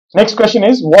Next question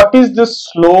is, what is the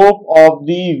slope of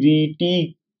the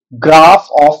VT graph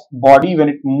of body when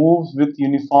it moves with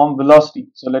uniform velocity?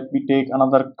 So let me take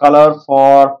another color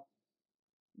for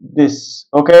this.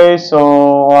 Okay, so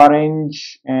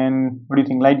orange, and what do you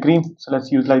think, light green? So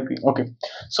let's use light green. Okay,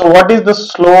 so what is the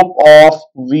slope of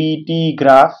VT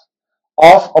graph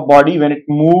of a body when it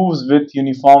moves with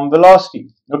uniform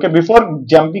velocity? Okay, before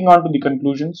jumping on to the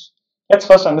conclusions, let's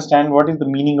first understand what is the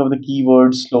meaning of the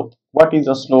keyword slope. What is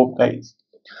a slope, guys?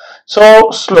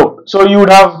 So slope, so you would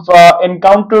have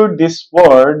encountered this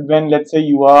word when, let's say,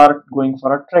 you are going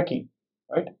for a trekking,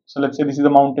 right? So let's say this is a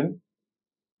mountain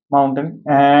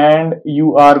and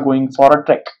you are going for a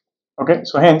trek. Okay,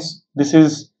 so hence this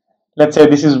is, let's say,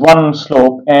 this is one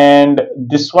slope and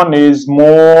this one is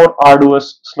more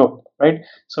arduous slope, right?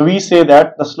 So we say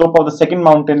that the slope of the second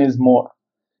mountain is more,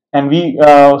 and we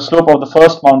slope of the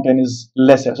first mountain is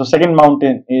lesser. So second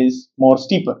mountain is more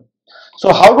steeper.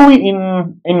 So how do we,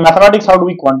 in mathematics, how do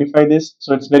we quantify this?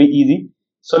 So it's very easy.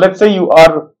 So let's say you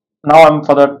are, now I'm,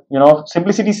 for the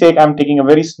simplicity sake, I'm taking a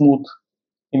very smooth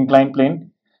inclined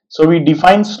plane. So we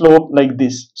define slope like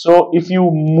this. So if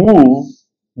you move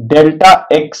delta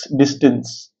x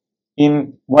distance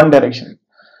in one direction,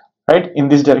 right, in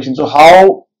this direction, so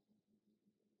how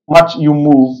much you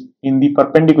move in the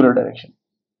perpendicular direction,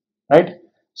 right?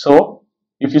 So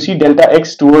if you see delta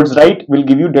x towards right will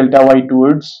give you delta y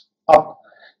towards up.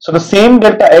 So the same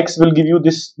delta x will give you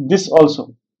this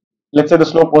also. Let's say the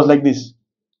slope was like this.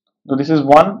 So this is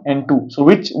 1 and 2. So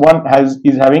which one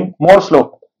is having more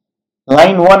slope?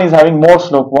 Line 1 is having more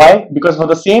slope. Why? Because for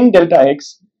the same delta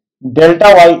x,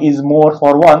 delta y is more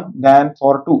for 1 than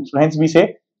for 2. So hence we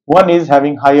say 1 is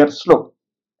having higher slope,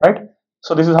 right?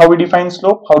 So this is how we define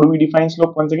slope. How do we define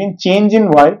slope? Once again, change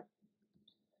in y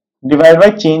divided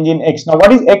by change in x. Now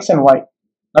what is x and y?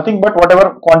 Nothing but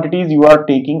whatever quantities you are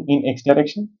taking in x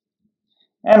direction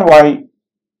and y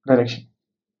direction.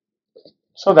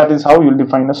 So that is how you will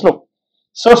define a slope.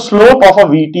 So slope of a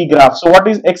VT graph. So what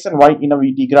is x and y in a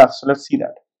VT graph? So let's see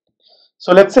that.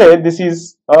 So let's say this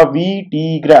is a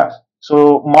VT graph.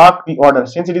 So mark the order.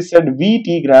 Since it is said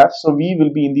VT graph, so V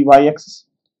will be in the y-axis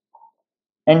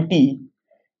and T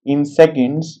in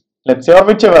seconds, let's say, or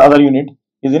whichever other unit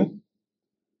is in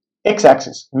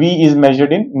x-axis. V is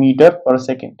measured in meter per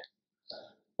second.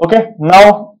 Okay,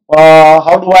 now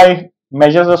how do I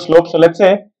measure the slope? So let's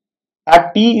say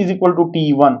at t is equal to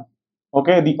t1,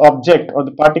 okay, the object or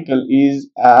the particle is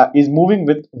moving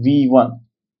with v1,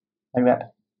 like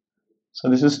that. So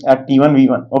this is at t1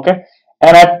 v1, okay,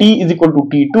 and at t is equal to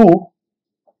t2,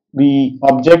 the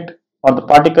object or the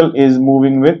particle is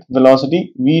moving with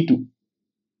velocity v2.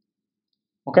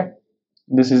 Okay,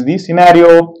 this is the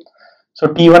scenario. So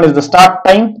t1 is the start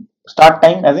time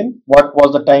as in what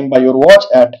was the time by your watch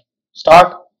at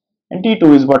start, and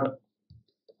t2 is what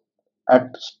at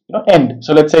end.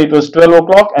 So let's say it was 12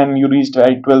 o'clock and you reached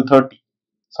at 12:30,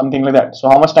 something like that. So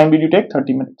how much time did you take?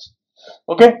 30 minutes.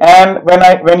 Okay, and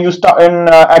when you start in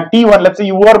at t1, let's say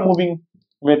you were moving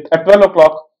with at 12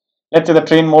 o'clock, let's say the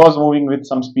train was moving with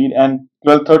some speed, and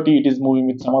 12:30 it is moving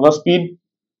with some other speed,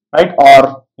 right,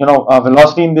 or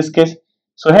velocity in this case.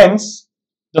 So hence,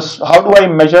 just how do I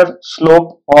measure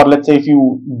slope? Or let's say if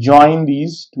you join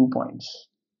these 2 points,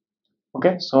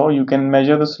 okay, so you can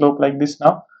measure the slope like this.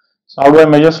 Now, so how do I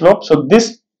measure slope? So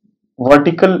this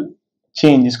vertical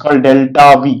change is called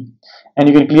delta V, and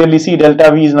you can clearly see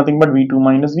delta V is nothing but V2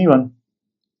 minus V1.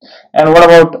 And what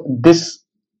about this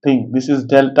thing? This is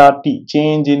delta T,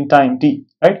 change in time T,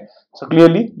 right? So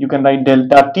clearly you can write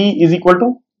delta T is equal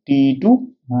to T2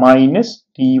 minus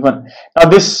T1. Now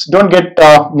this, don't get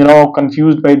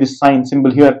confused by this sign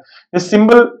symbol here. This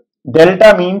symbol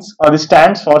delta means, or this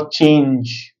stands for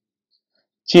change,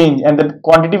 and the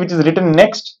quantity which is written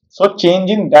next, so change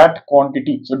in that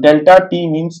quantity. So delta T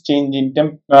means change in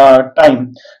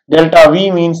time, delta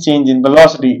V means change in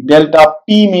velocity, delta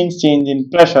P means change in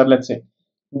pressure, let's say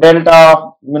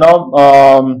delta,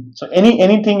 so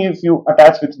anything if you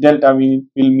attach with delta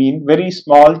will mean very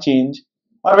small change,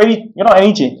 or very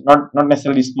any change, not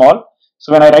necessarily small.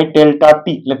 So when I write delta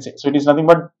T, let's say, so it is nothing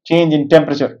but change in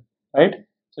temperature, right?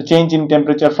 So change in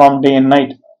temperature from day and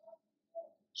night.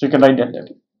 So you can write delta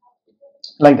T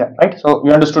like that, right? So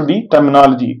you understood the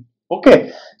terminology.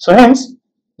 Okay, so hence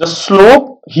the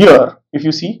slope here, if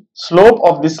you see slope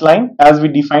of this line, as we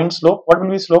defined slope, what will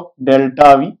be slope?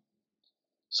 Delta V.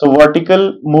 So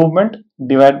vertical movement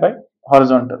divided by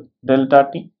horizontal, delta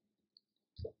T,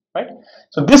 right?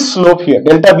 So this slope here,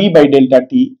 delta V by delta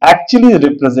T, actually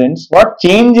represents what?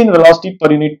 Change in velocity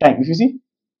per unit time. If you see,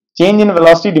 change in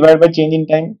velocity divided by change in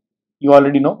time, you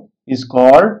already know, is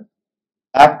called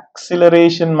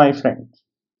acceleration, my friend.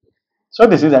 So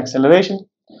this is acceleration.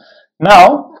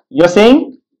 Now you're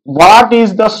saying what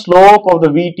is the slope of the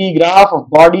VT graph of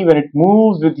body when it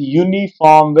moves with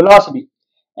uniform velocity?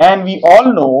 And we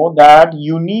all know that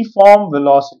uniform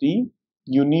velocity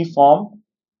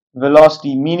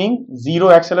meaning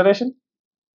zero acceleration.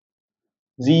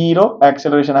 Zero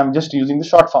acceleration. I'm just using the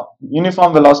short form.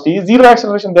 Uniform velocity is zero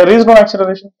acceleration. There is no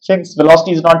acceleration. Since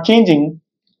velocity is not changing,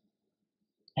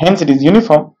 hence it is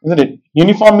uniform, isn't it?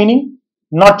 Uniform meaning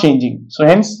not changing. So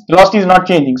hence velocity is not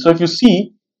changing. So if you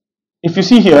see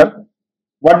here,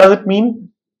 what does it mean?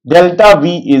 Delta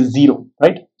V is 0,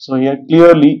 right? So here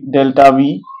clearly delta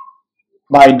V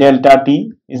by delta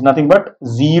T is nothing but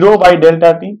 0 by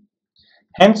delta T.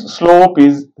 Hence slope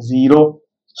is 0.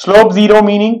 Slope 0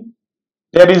 meaning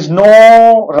there is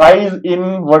no rise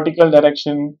in vertical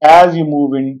direction as you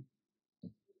move in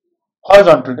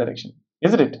horizontal direction,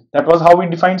 isn't it? That was how we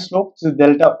defined slope. This is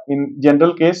delta. In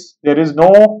general case, there is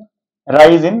no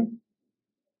rise in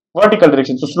vertical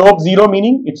direction. So slope 0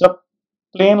 meaning it's a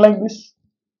plane like this,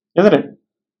 isn't it?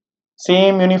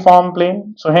 Same uniform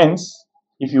plane. So hence,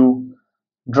 if you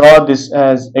draw this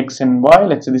as x and y,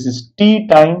 let's say this is t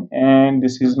time and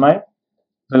this is my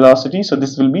velocity. So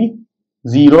this will be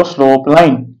 0 slope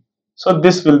line. So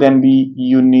this will then be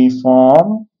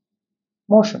uniform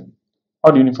motion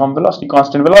or uniform velocity,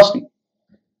 constant velocity.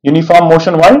 Uniform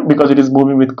motion, why? Because it is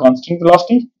moving with constant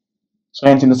velocity. So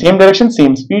hence in the same direction,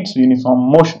 same speed, so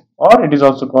uniform motion, or it is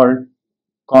also called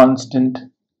constant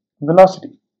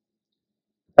velocity.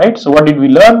 Right? So what did we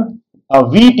learn? A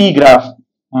VT graph,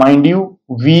 mind you,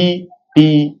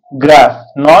 VT graph,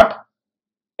 not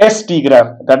ST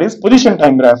graph, that is position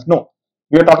time graph. No,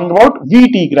 we are talking about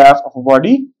VT graph of a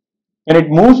body. When it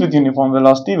moves with uniform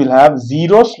velocity, will have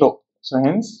 0 slope. So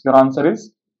hence your answer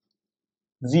is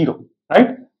 0.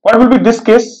 Right? What will be this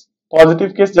case?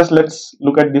 Positive case. Just let's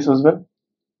look at this as well.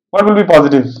 What will be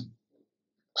positive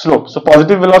slope? So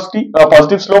positive velocity,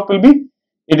 positive slope will be,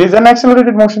 it is an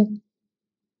accelerated motion,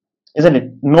 isn't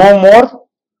it? No more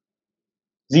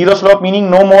 0 slope meaning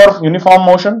no more uniform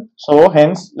motion. So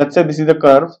hence, let's say this is the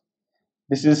curve,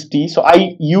 this is t. So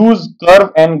I use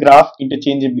curve and graph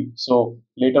interchangeably. So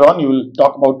later on you will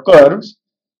talk about curves.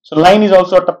 So line is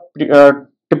also a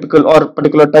typical or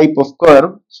particular type of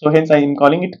curve. So hence I am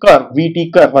calling it curve,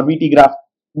 VT curve or VT graph.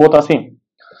 Both are same.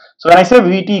 So when I say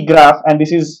VT graph and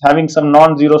this is having some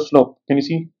non-zero slope, can you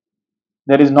see?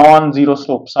 There is non-zero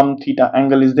slope, some theta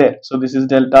angle is there. So this is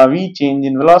delta V, change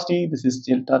in velocity. This is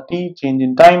delta T, change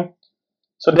in time.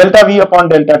 So delta V upon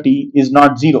delta T is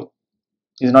not 0,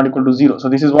 is not equal to 0. So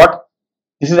this is what?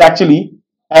 This is actually,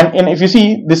 and if you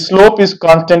see, this slope is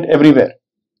constant everywhere.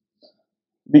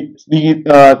 Since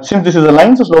this is a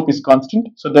line, so slope is constant.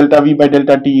 So delta V by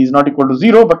delta T is not equal to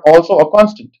 0, but also a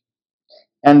constant.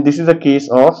 And this is a case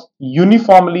of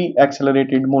uniformly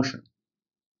accelerated motion.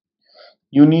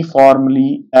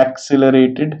 Uniformly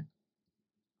accelerated.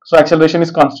 So acceleration is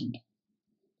constant.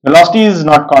 Velocity is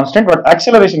not constant, but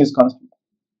acceleration is constant.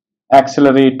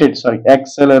 Accelerated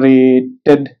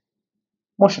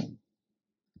motion.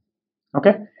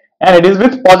 Okay. And it is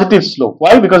with positive slope.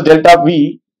 Why? Because delta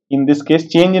V, in this case,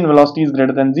 change in velocity is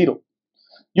greater than 0.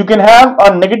 You can have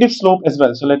a negative slope as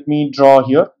well. So let me draw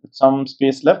here with some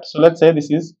space left. So let's say this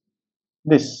is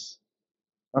this.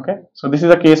 Okay. So this is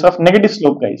a case of negative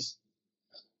slope, guys.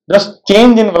 Just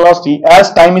change in velocity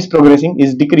as time is progressing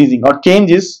is decreasing, or change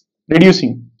is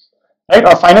reducing. Right?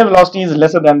 Our final velocity is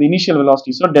lesser than the initial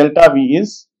velocity. So delta V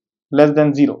is less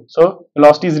than 0. So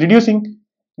velocity is reducing,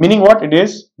 meaning what? It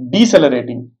is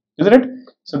decelerating, isn't it?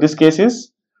 So this case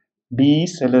is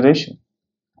deceleration.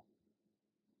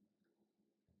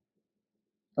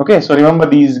 Okay, so remember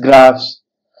these graphs.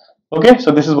 Okay,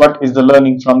 so this is what is the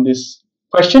learning from this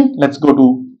question. Let's go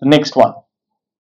to the next one.